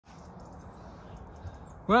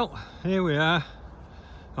Well, here we are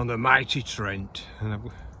on the mighty Trent, and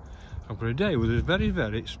I've got a day with a very,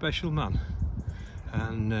 very special man.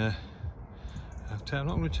 And I'm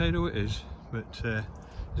not going to tell you who it is, but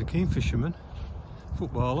he's a keen fisherman,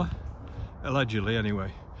 footballer, allegedly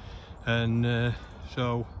anyway. And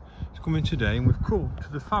so he's coming today, and we've come to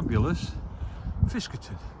the fabulous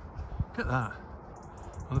Fiskerton. Look at that,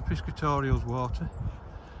 on the Piscatorial's water,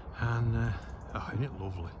 and oh, isn't it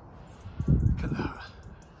lovely? Look at that.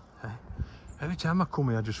 Every time I come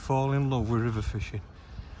here I just fall in love with river fishing.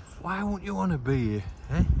 Why wouldn't you want to be here?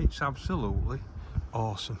 It's absolutely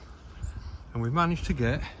awesome. And we've managed to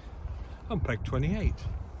get on peg 28.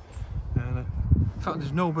 And in fact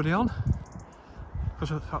there's nobody on,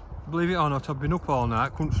 because believe it or not, I've been up all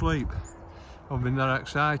night, couldn't sleep. I've been that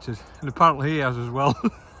excited, and apparently he has as well.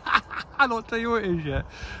 I don't tell you what it is yet.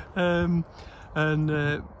 I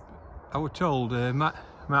was told Matt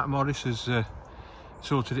Morris has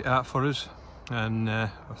sorted it out for us, and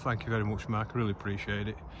thank you very much, Mark, I really appreciate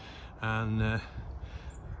it. And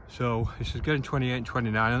so he says getting 28 and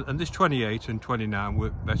 29, and this 28 and 29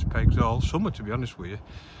 were best pegs all summer, to be honest with you.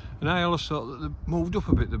 And I always thought that they moved up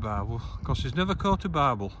a bit, the barbel, because he's never caught a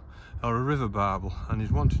barbel or a river barbel, and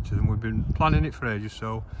he's wanted to, and we've been planning it for ages.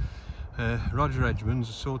 So Roger Edgmans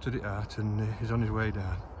has sorted it out, and he's on his way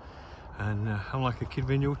down. And I'm like a kid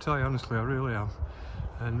with a new toy, honestly, I really am,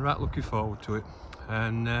 and right looking forward to it.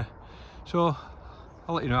 And so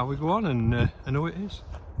I'll let you know how we go on, and who it is.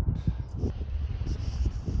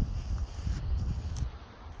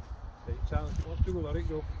 Take time, if you want to, we'll let it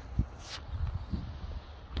go.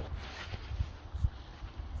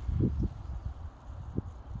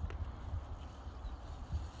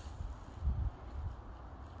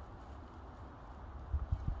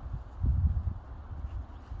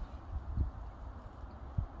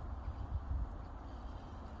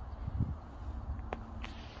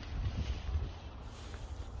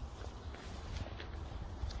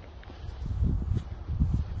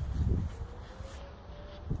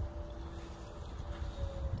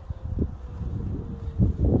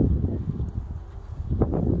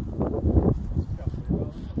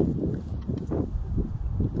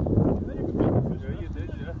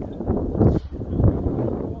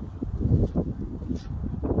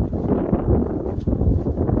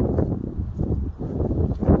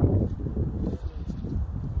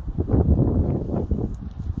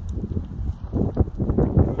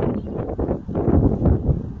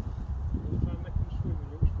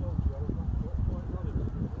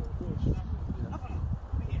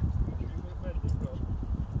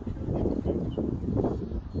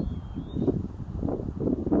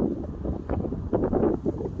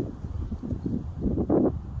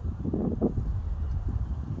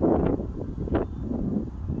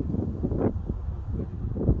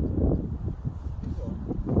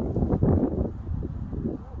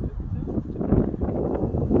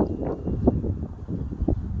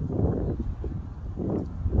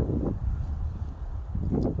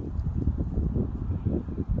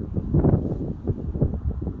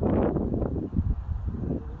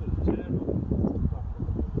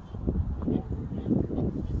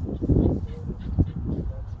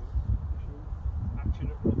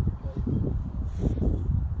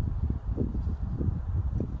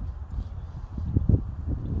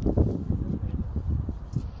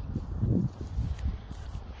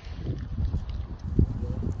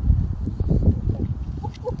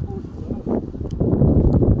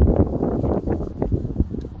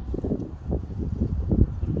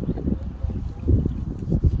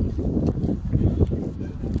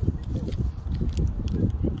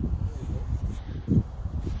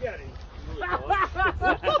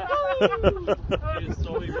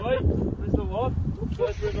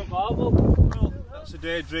 That's a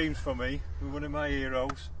daydreams for me with one of my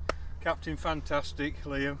heroes, Captain Fantastic,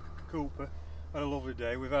 Liam Cooper. Had a lovely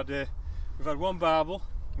day. We've had one barbel,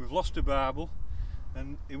 we've lost a barbel,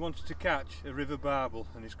 and he wanted to catch a river barbel,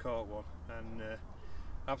 and he's caught one, and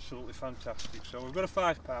absolutely fantastic. So we've got a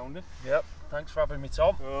 5-pounder. Yep, thanks for having me,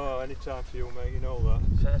 Tom. Oh, anytime for you, mate, you know that.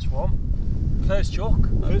 First one. First chuck.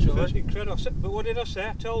 First incredible. But what did I say?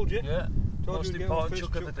 I told you. Yeah, told most you important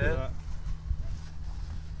chuck of the day.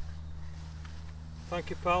 Thank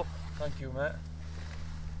you, pal. Thank you, mate.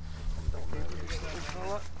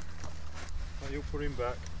 Oh, you put him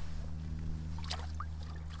back.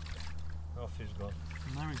 Off he's gone.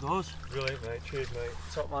 And there he goes. Brilliant, mate. Cheers, mate.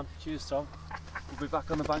 Top man. Cheers, Tom. We'll be back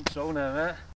on the bank soon now, mate.